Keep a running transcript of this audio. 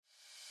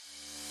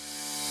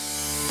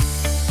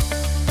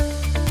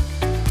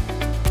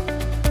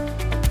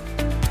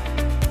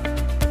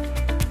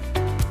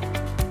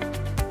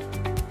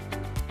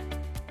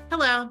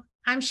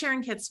I'm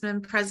Sharon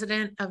Kitzman,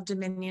 president of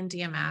Dominion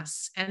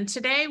DMS. And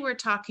today we're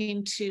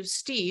talking to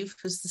Steve,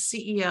 who's the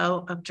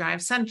CEO of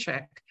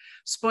DriveCentric.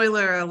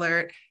 Spoiler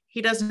alert,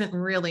 he doesn't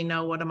really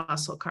know what a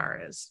muscle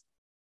car is.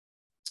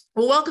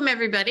 Well, welcome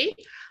everybody.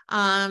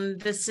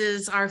 This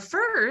is our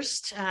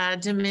first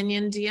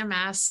Dominion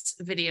DMS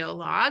video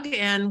log,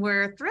 and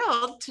we're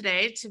thrilled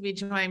today to be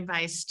joined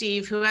by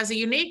Steve, who has a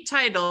unique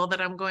title that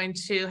I'm going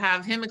to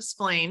have him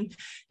explain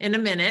in a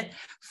minute,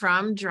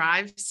 from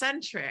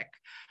DriveCentric.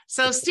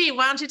 So Steve,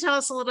 why don't you tell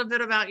us a little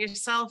bit about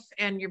yourself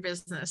and your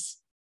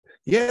business?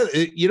 Yeah,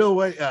 you know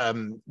what?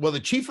 Well, the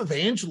Chief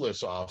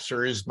Evangelist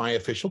Officer is my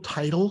official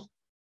title,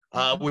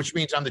 which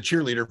means I'm the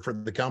cheerleader for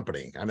the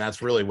company. And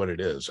that's really what it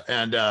is.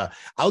 And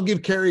I'll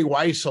give Carrie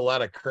Weiss a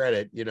lot of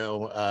credit. You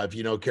know, if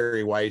you know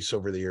Carrie Weiss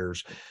over the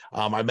years,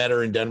 I met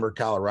her in Denver,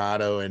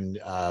 Colorado, and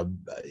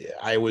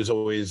I was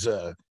always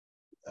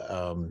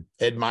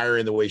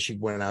admiring the way she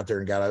went out there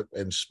and got up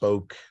and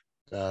spoke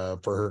for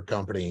her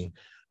company,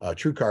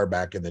 TrueCar,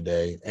 back in the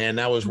day. And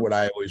that was what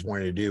I always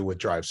wanted to do with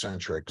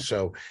DriveCentric.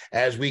 So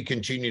as we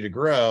continue to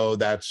grow,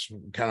 that's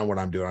kind of what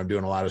I'm doing. I'm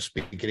doing a lot of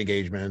speaking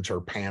engagements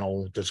or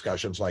panel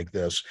discussions like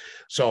this.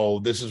 So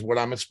this is what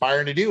I'm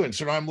aspiring to do. And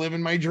so I'm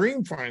living my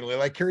dream finally,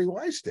 like Carrie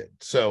Weiss did.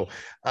 So,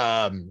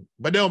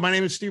 but no, my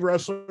name is Steve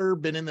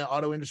Roessler, been in the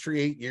auto industry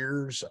 8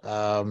 years.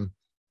 I'm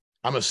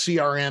a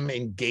CRM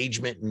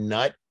engagement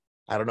nut.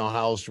 I don't know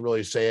how else to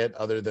really say it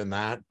other than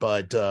that,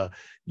 but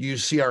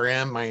use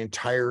CRM my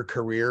entire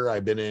career.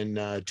 I've been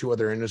in 2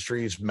 other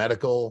industries,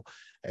 medical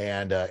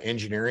and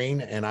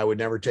engineering, and I would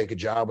never take a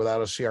job without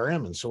a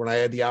CRM. And so when I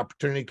had the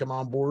opportunity to come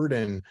on board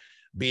and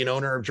be an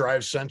owner of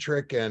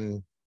DriveCentric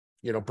and,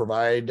 you know,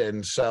 provide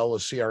and sell a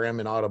CRM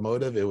in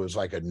automotive, it was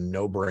like a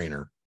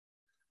no-brainer.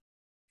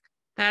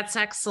 That's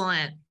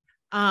excellent.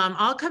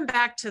 I'll come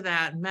back to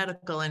that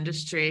medical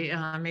industry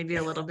maybe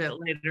a little bit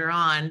later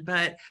on,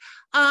 but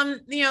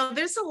you know,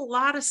 there's a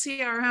lot of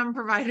CRM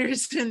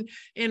providers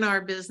in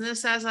our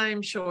business, as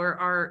I'm sure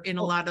are in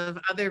a lot of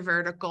other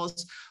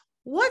verticals.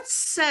 What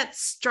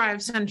sets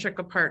DriveCentric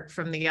apart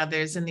from the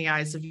others in the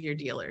eyes of your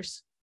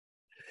dealers?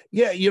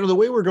 Yeah, you know, the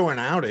way we're going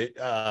out it,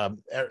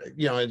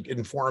 you know,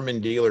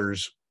 informing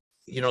dealers,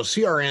 you know,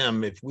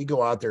 CRM, if we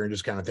go out there and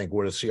just kind of think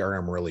what a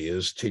CRM really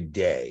is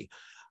today,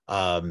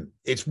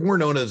 it's more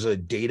known as a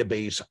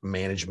database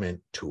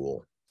management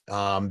tool.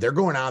 They're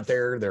going out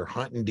there, they're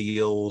hunting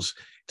deals.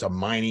 It's a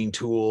mining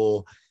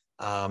tool.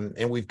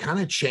 And we've kind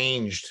of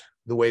changed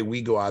the way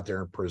we go out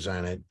there and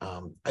present it.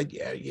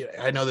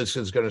 I know this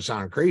is going to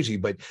sound crazy,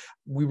 but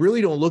we really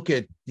don't look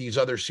at these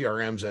other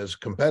CRMs as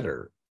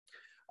competitor.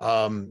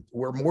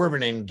 We're more of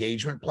an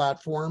engagement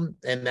platform,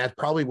 and that's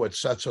probably what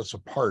sets us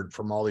apart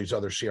from all these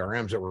other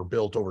CRMs that were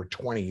built over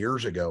 20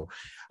 years ago.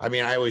 I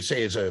mean, I always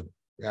say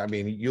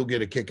you'll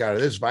get a kick out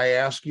of this. If I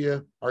ask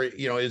you,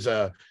 is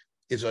a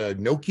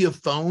Nokia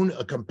phone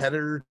a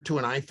competitor to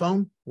an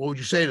iPhone? What would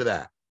you say to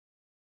that?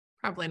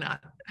 Probably not.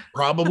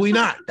 Probably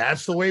not.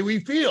 That's the way we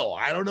feel.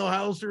 I don't know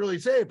how else to really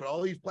say it, but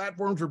all these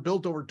platforms were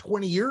built over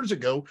 20 years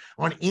ago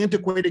on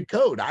antiquated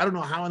code. I don't know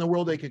how in the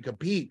world they could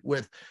compete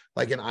with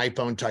like an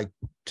iPhone type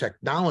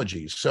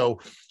technology. So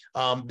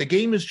the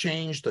game has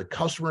changed, the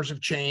customers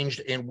have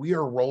changed, and we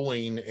are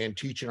rolling and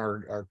teaching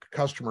our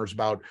customers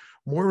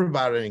more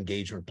about an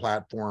engagement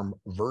platform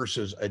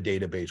versus a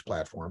database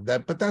platform.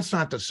 But that's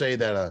not to say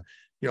that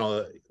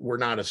we're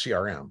not a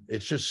CRM.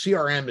 It's just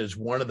CRM is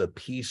one of the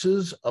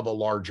pieces of a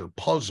larger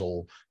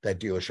puzzle that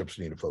dealerships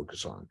need to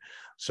focus on.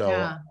 So,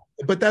 yeah.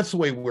 But that's the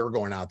way we're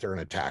going out there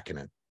and attacking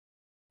it.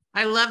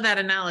 I love that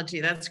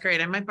analogy. That's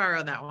great. I might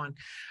borrow that one.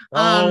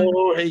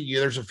 Hey,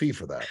 there's a fee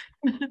for that.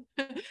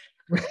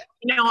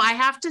 You know, I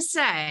have to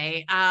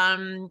say,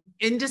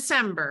 in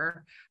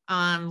December,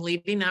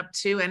 leading up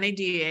to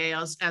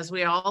NADA, as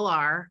we all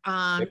are,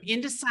 in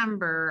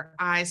December,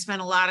 I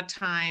spent a lot of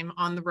time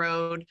on the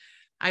road.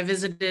 I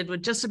visited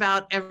with just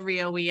about every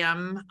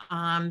OEM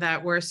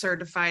that we're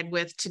certified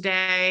with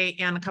today,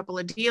 and a couple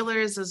of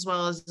dealers, as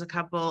well as a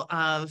couple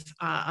of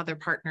other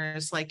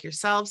partners like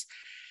yourselves.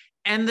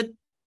 And the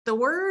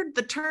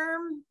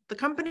term, the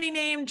company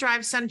name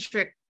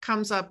DriveCentric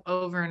comes up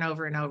over and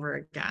over and over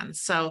again.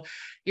 So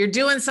you're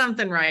doing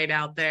something right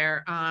out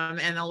there.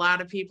 And a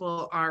lot of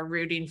people are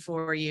rooting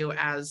for you,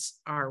 as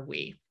are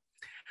we.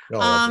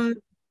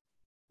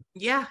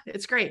 Yeah,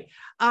 it's great.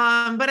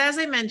 But as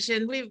I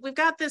mentioned, we've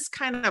got this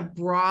kind of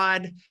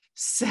broad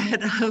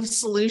set of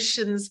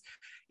solutions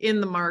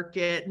in the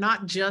market,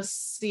 not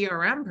just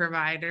CRM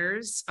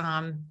providers.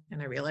 And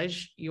I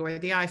realize you're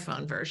the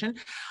iPhone version.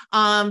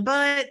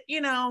 But,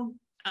 you know,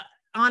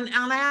 on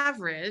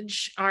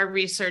average, our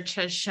research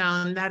has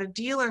shown that a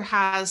dealer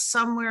has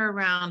somewhere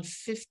around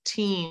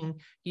 15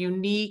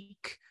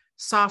 unique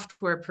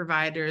software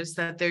providers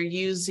that they're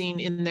using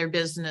in their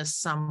business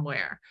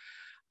somewhere.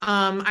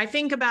 I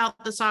think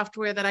about the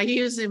software that I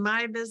use in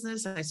my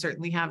business. I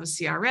certainly have a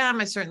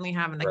CRM. I certainly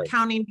have an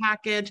accounting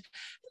package.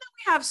 And then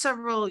we have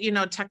several,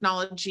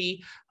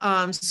 technology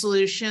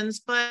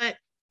solutions. But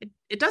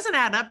it doesn't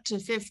add up to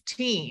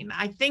 15.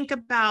 I think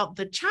about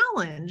the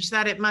challenge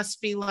that it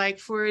must be like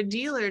for a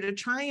dealer to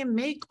try and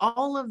make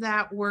all of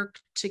that work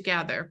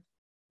together.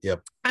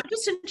 Yep. I'm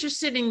just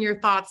interested in your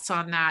thoughts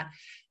on that.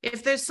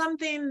 If there's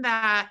something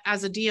that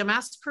as a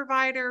DMS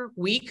provider,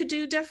 we could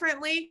do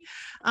differently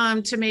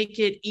to make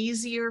it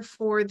easier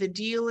for the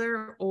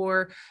dealer,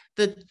 or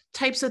the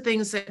types of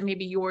things that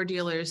maybe your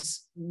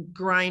dealers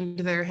grind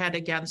their head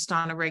against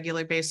on a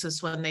regular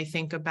basis when they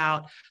think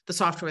about the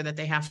software that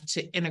they have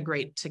to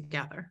integrate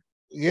together.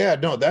 Yeah,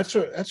 no, that's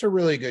a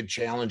really good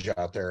challenge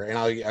out there. And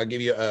I'll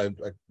give you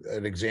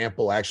an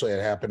example. Actually,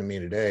 it happened to me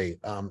today.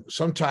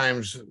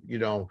 Sometimes,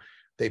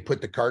 they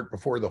put the cart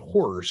before the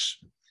horse,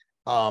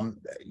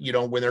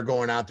 when they're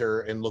going out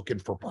there and looking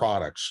for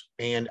products.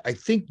 And I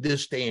think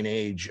this day and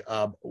age,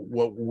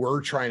 what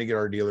we're trying to get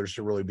our dealers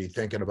to really be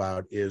thinking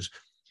about is,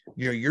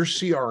 your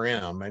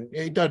CRM, and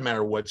it doesn't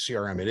matter what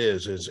CRM it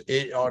is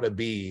it ought to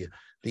be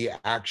the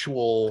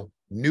actual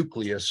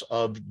nucleus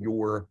of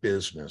your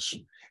business.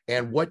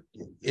 And what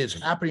is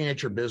happening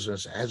at your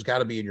business has got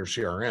to be in your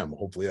CRM.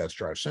 Hopefully that's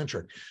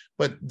DriveCentric.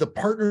 But the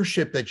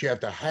partnership that you have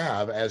to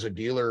have as a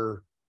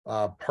dealer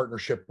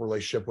partnership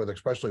relationship with,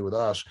 especially with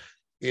us,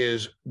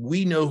 is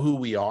we know who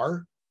we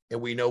are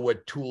and we know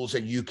what tools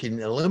that you can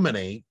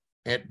eliminate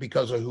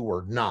because of who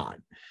we're not.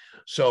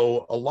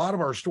 So a lot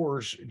of our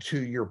stores,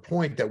 to your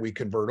point, that we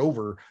convert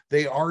over,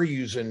 they are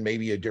using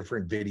maybe a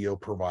different video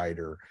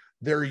provider.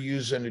 They're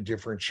using a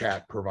different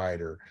chat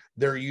provider.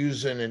 They're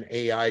using an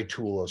AI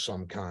tool of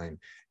some kind,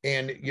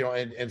 and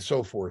and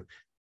so forth.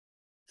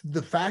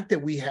 The fact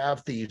that we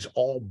have these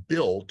all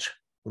built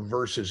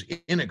versus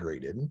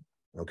integrated,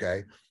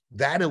 okay,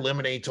 that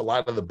eliminates a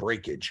lot of the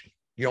breakage.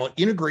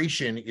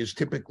 Integration is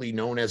typically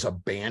known as a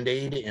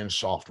Band-Aid in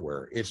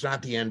software. It's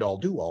not the end all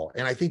do all.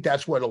 And I think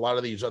that's what a lot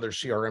of these other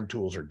CRM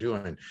tools are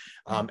doing.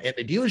 And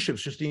the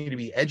dealerships just need to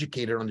be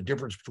educated on the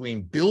difference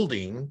between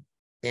building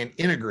and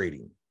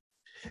integrating.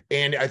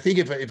 And I think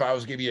if I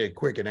was giving you a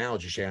quick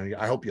analogy, Shannon,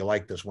 I hope you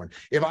like this one.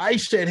 If I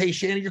said, "Hey,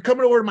 Shannon, you're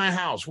coming over to my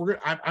house.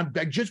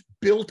 I just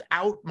built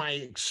out my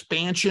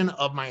expansion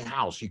of my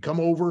house. You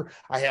come over.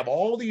 I have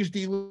all these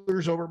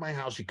dealers over at my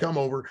house. You come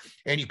over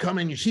and you come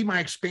in. You see my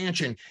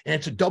expansion, and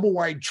it's a double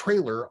wide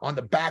trailer on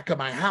the back of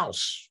my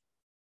house."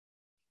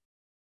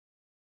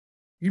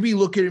 You'd be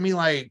looking at me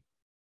like,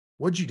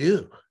 "What'd you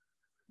do?"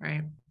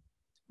 Right.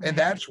 And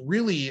that's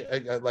really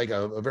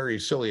a very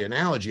silly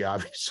analogy,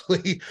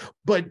 obviously.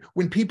 But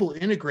when people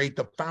integrate,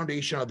 the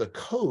foundation of the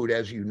code,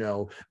 as you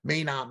know,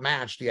 may not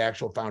match the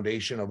actual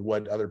foundation of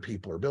what other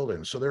people are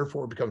building. So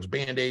therefore, it becomes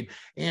Band-Aid.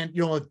 And,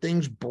 if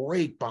things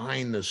break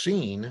behind the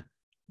scene,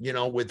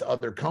 with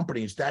other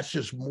companies, that's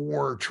just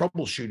more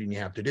troubleshooting you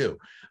have to do.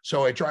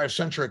 So at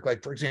DriveCentric,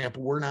 like, for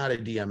example, we're not a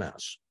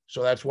DMS.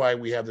 So that's why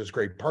we have this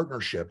great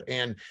partnership.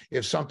 And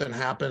if something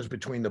happens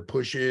between the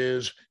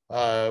pushes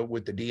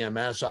with the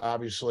DMS,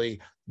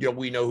 obviously,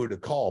 we know who to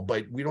call,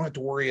 but we don't have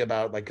to worry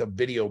about like a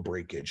video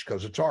breakage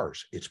because it's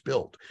ours. It's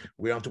built.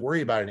 We don't have to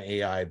worry about an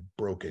AI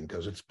broken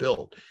because it's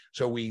built.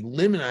 So we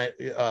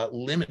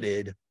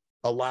limited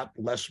a lot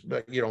less,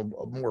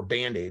 more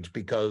Band-Aids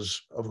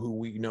because of who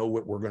we know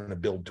what we're going to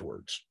build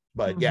towards.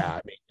 But yeah,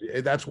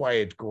 that's why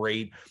it's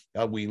great.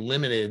 We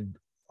limited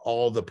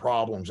all the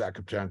problems that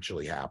could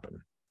potentially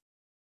happen.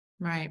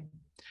 Right.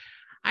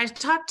 I've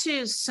talked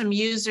to some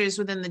users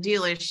within the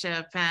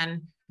dealership,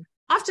 and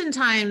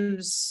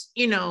oftentimes,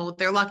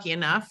 they're lucky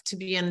enough to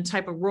be in a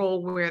type of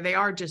role where they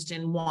are just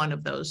in one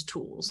of those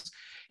tools.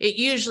 It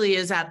usually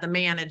is at the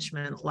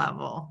management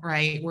level,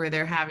 right, where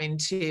they're having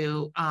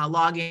to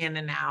log in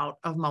and out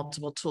of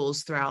multiple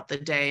tools throughout the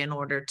day in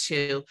order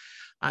to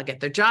get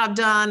their job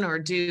done or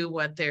do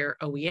what their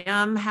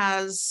OEM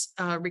has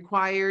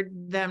required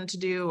them to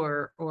do,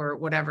 or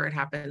whatever it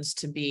happens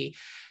to be.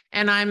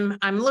 And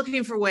I'm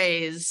looking for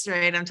ways,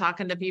 right? I'm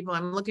talking to people.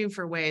 I'm looking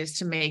for ways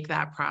to make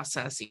that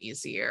process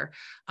easier,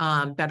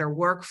 better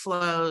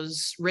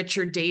workflows,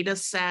 richer data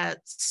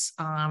sets,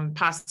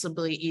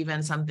 possibly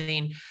even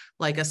something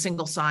like a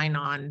single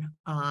sign-on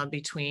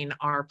between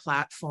our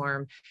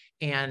platform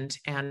and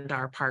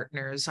our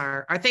partners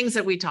are things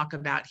that we talk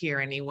about here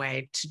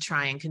anyway, to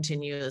try and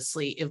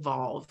continuously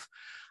evolve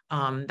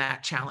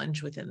that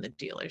challenge within the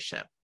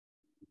dealership.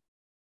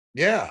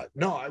 Yeah,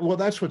 no, well,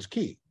 that's what's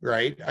key,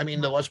 right? I mean,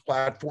 the less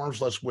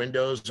platforms, less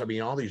windows. I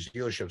mean, all these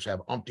dealerships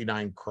have umpty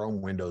nine Chrome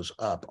windows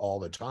up all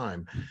the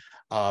time.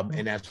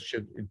 And that's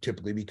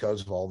typically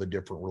because of all the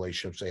different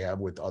relationships they have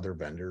with other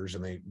vendors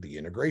and the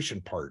integration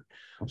part.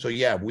 So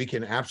yeah, we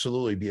can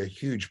absolutely be a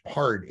huge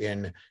part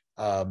in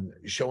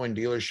showing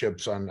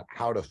dealerships on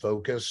how to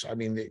focus. I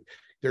mean,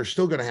 they're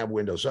still going to have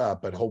windows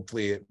up, but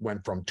hopefully it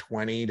went from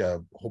 20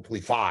 to hopefully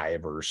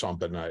 5 or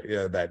something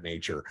that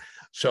nature.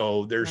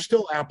 So there's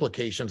still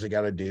applications they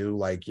got to do.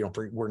 Like,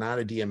 we're not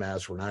a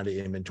DMS, we're not an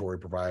inventory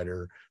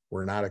provider,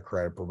 we're not a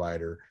credit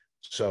provider.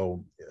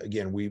 So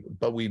again, we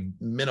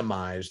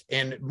minimized,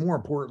 and more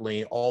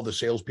importantly, all the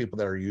salespeople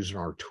that are using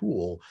our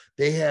tool,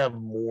 they have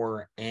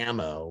more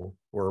ammo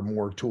or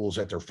more tools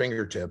at their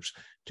fingertips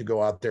to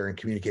go out there and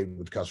communicate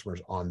with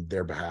customers on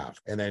their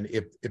behalf. And then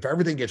if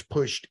everything gets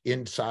pushed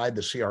inside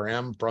the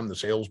CRM from the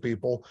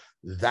salespeople,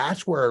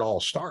 that's where it all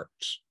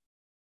starts.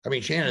 I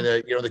mean, Shannon,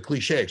 the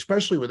cliche,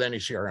 especially with any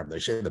CRM, they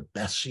say the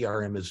best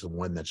CRM is the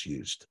one that's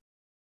used.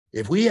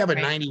 If we have a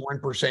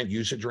 91%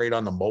 usage rate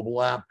on the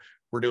mobile app,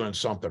 we're doing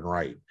something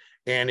right.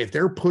 And if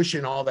they're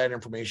pushing all that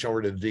information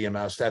over to the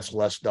DMS, that's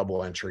less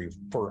double entry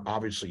for,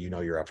 obviously,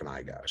 your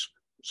F&I guys.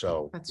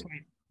 So that's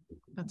right.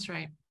 That's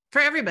right.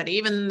 For everybody,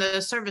 even the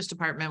service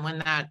department, when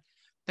that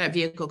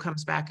vehicle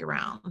comes back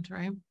around,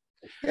 right?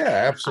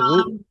 Yeah,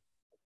 absolutely.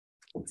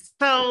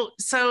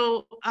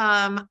 So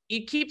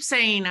you keep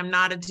saying I'm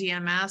not a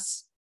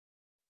DMS.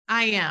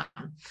 I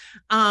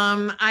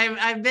am.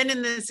 I've been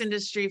in this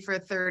industry for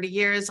 30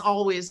 years,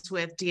 always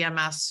with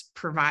DMS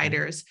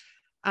providers.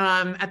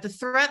 At the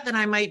threat that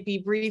I might be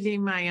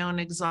breathing my own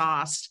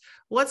exhaust,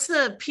 what's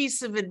the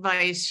piece of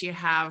advice you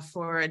have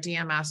for a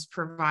DMS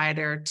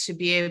provider to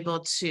be able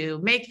to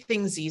make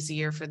things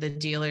easier for the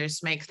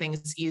dealers, make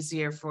things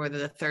easier for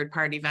the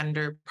third-party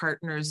vendor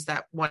partners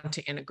that want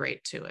to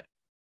integrate to it?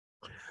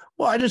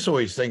 Well, I just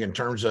always think in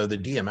terms of the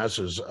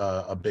DMS is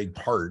a big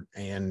part,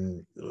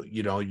 and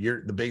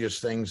the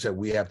biggest things that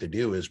we have to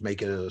do is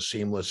make it a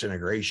seamless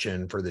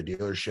integration for the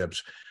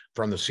dealerships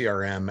from the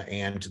CRM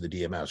and to the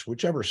DMS,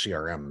 whichever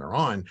CRM they're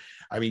on.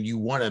 I mean, you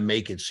want to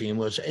make it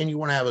seamless, and you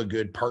want to have a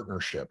good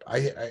partnership.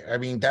 I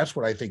mean, that's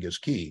what I think is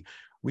key.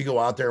 We go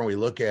out there and we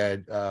look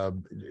at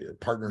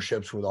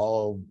partnerships with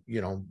all,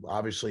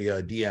 obviously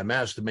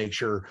DMS to make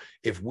sure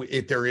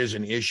if there is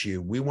an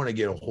issue, we want to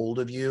get a hold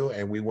of you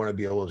and we want to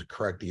be able to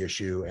correct the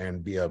issue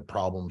and be a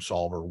problem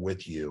solver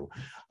with you.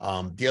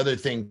 The other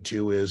thing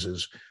too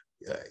is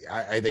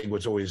I think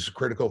what's always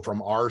critical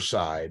from our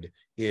side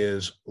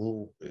is,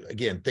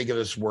 again, think of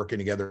us working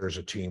together as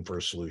a team for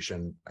a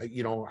solution.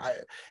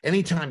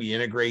 Anytime you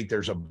integrate,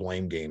 there's a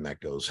blame game that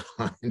goes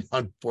on,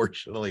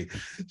 unfortunately.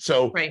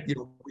 So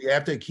we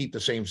have to keep the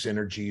same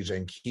synergies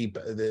and keep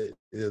the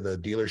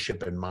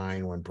dealership in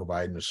mind when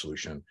providing a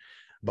solution.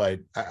 But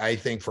I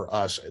think for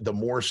us, the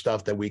more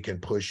stuff that we can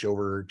push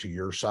over to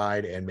your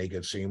side and make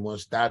it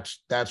seamless,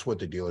 that's what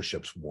the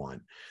dealerships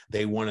want.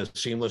 They want a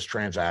seamless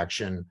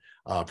transaction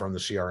from the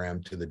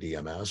CRM to the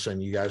DMS,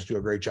 and you guys do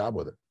a great job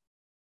with it.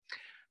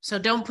 So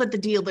don't put the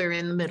dealer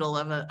in the middle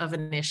of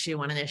an issue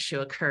when an issue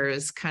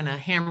occurs. Kind of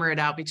hammer it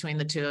out between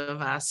the two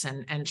of us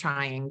and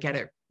try and get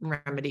it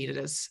remedied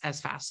as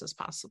fast as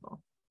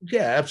possible.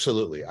 Yeah,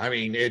 absolutely. I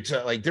mean, it's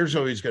like there's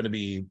always going to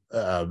be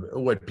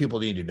what people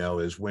need to know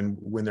is when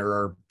there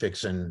are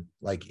fixing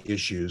like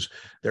issues,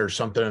 there's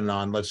something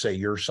on, let's say,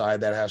 your side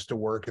that has to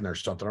work, and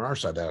there's something on our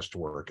side that has to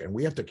work, and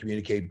we have to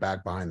communicate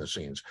back behind the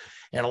scenes.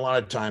 And a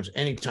lot of times,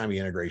 anytime you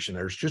integration,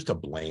 there's just a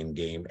blame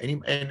game,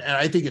 and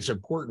I think it's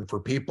important for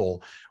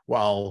people.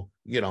 While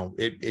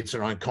it's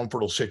an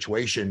uncomfortable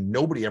situation,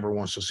 nobody ever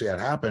wants to see that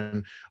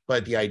happen.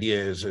 But the idea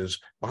is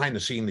behind the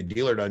scene, the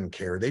dealer doesn't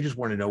care. They just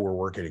want to know we're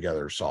working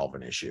together to solve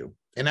an issue.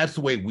 And that's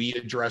the way we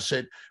address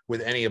it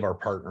with any of our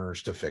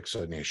partners to fix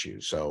an issue.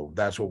 So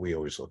that's what we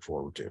always look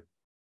forward to.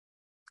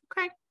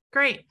 Okay,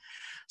 great.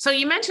 So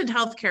you mentioned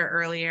healthcare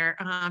earlier.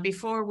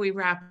 Before we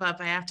wrap up,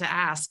 I have to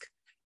ask,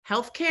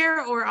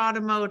 healthcare or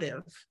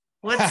automotive?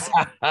 What's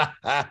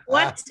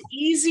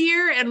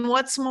easier and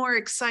what's more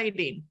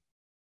exciting?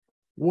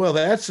 Well,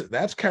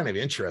 that's kind of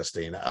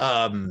interesting.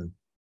 I'm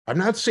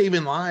not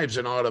saving lives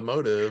in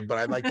automotive, but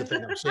I'd like to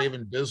think I'm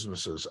saving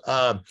businesses.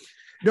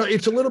 No,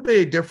 it's a little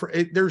bit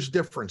different. There's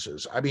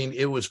differences. I mean,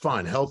 it was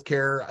fun.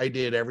 Healthcare, I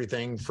did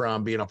everything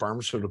from being a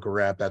pharmaceutical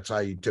rep. That's how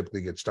you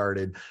typically get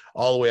started,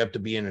 all the way up to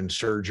being in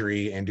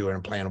surgery and doing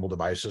implantable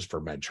devices for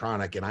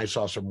Medtronic. And I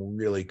saw some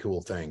really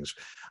cool things.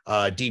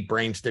 Deep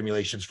brain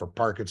stimulations for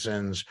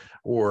Parkinson's,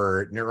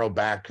 or neuro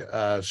back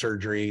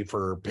surgery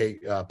for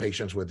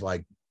patients with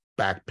like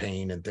back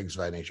pain and things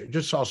of that nature.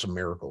 Just saw some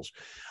miracles.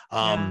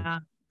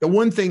 The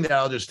one thing that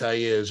I'll just tell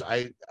you is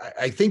I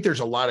think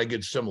there's a lot of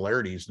good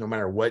similarities no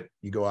matter what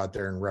you go out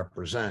there and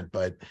represent.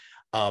 But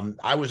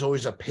I was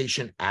always a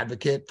patient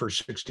advocate for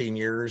 16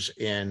 years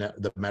in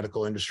the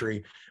medical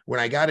industry. When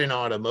I got in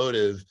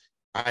automotive,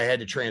 I had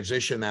to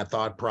transition that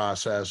thought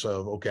process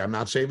of, okay, I'm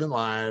not saving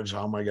lives.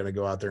 How am I going to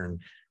go out there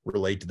and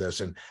relate to this?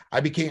 And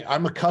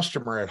I'm a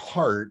customer at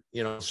heart,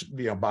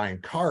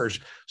 buying cars.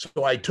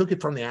 So I took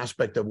it from the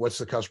aspect of what's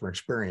the customer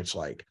experience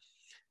like.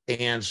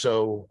 And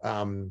so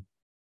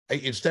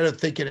instead of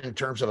thinking in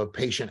terms of a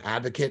patient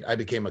advocate, I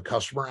became a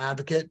customer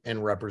advocate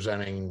and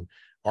representing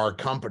our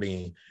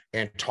company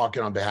and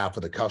talking on behalf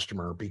of the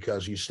customer,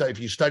 because if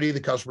you study the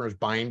customer's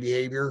buying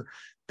behavior,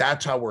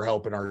 that's how we're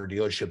helping our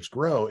dealerships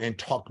grow and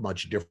talk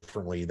much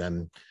differently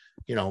than,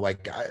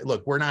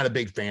 look, we're not a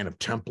big fan of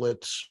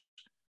templates.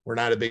 We're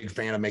not a big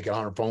fan of making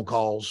 100 phone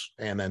calls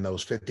and then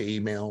those 50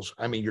 emails.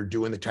 I mean, you're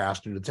doing the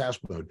task through the task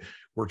mode.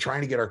 We're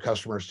trying to get our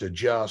customers to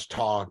just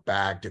talk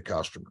back to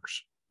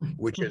customers.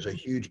 which is a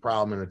huge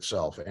problem in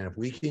itself. And if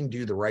we can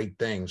do the right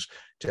things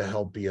to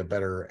help be a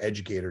better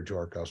educator to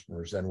our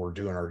customers, then we're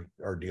doing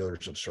our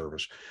dealers a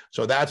service.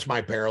 So that's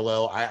my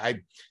parallel.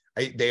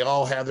 They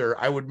all have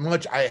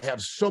I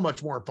have so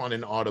much more fun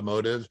in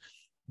automotive,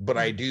 but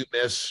I do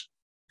miss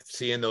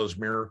seeing those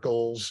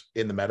miracles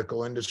in the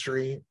medical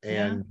industry.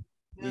 And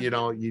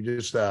you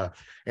just and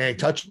it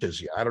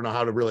touches you. I don't know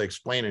how to really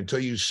explain it until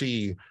you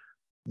see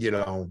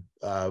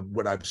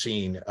what I've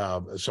seen,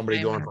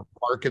 somebody going from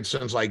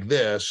Parkinson's like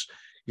this,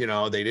 they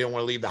didn't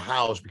want to leave the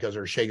house because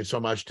they're shaking so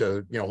much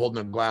to,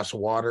 holding a glass of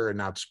water and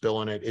not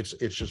spilling it.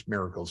 It's just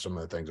miracles. Some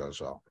of the things I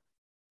saw.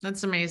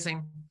 That's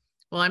amazing.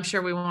 Well, I'm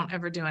sure we won't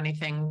ever do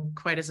anything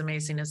quite as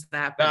amazing as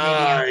that,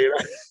 but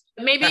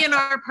maybe in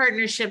our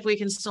partnership, we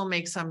can still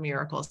make some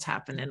miracles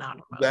happen in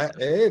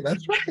automotive.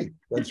 That's right.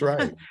 That's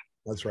right.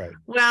 That's right.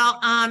 Well,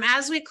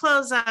 as we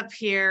close up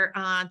here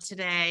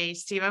today,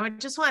 Steve, I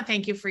just want to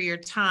thank you for your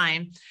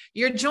time.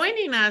 You're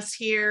joining us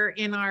here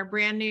in our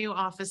brand new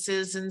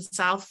offices in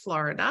South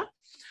Florida.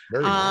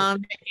 Very nice.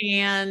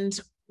 And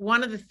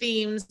one of the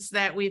themes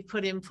that we've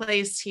put in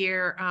place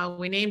here,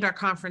 we named our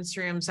conference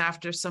rooms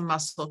after some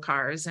muscle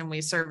cars, and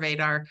we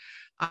surveyed our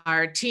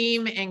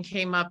team and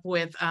came up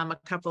with a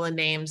couple of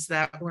names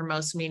that were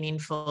most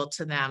meaningful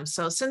to them.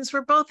 So since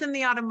we're both in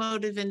the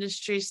automotive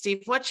industry,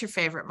 Steve, what's your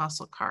favorite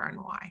muscle car and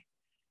why?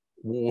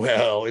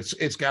 Well,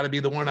 it's got to be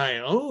the one I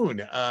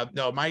own.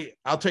 No,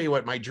 I'll tell you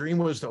what, my dream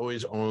was to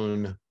always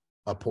own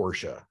a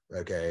Porsche.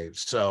 Okay.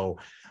 So,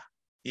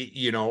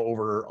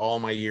 over all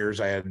my years,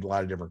 I had a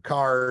lot of different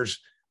cars,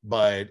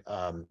 but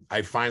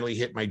I finally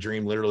hit my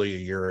dream literally a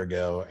year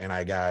ago, and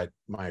I got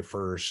my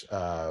first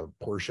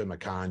Porsche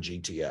Macan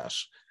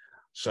GTS.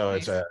 So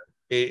nice.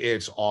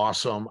 It's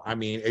awesome. I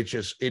mean,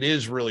 it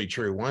is really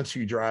true. Once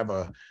you drive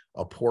a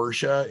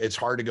Porsche, it's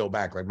hard to go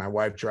back. Like my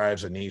wife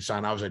drives a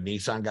Nissan. I was a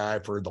Nissan guy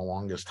for the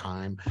longest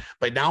time,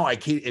 but now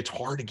it's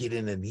hard to get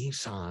in a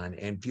Nissan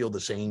and feel the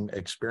same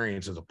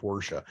experience as a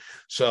Porsche.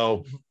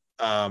 So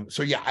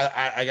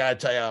yeah, I gotta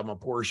tell you, I'm a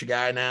Porsche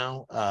guy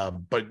now.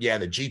 But yeah,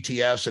 the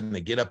GTS and the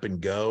get up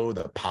and go,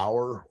 the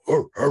power.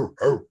 All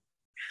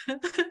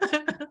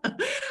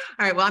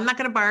right. Well, I'm not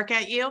going to bark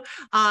at you.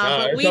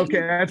 But it's okay.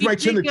 That's right.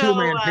 To the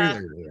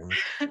two-man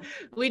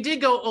we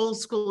did go old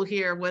school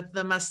here with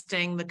the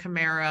Mustang, the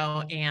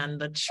Camaro, and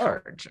the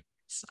Charger.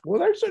 So. Well,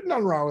 there's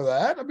nothing wrong with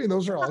that. I mean,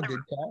 those are all good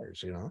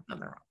cars, Nothing wrong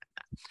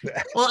with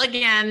that. Well,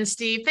 again,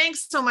 Steve,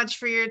 thanks so much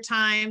for your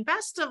time.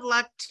 Best of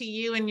luck to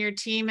you and your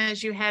team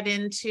as you head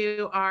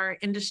into our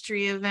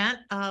industry event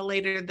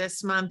later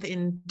this month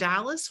in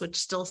Dallas, which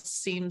still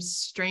seems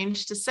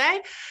strange to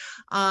say,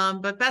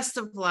 but best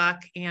of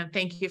luck and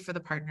thank you for the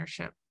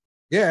partnership.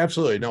 Yeah,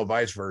 absolutely. No,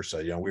 vice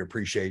versa. We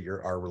appreciate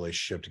our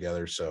relationship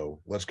together.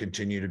 So let's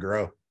continue to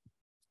grow.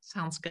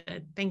 Sounds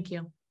good. Thank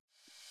you.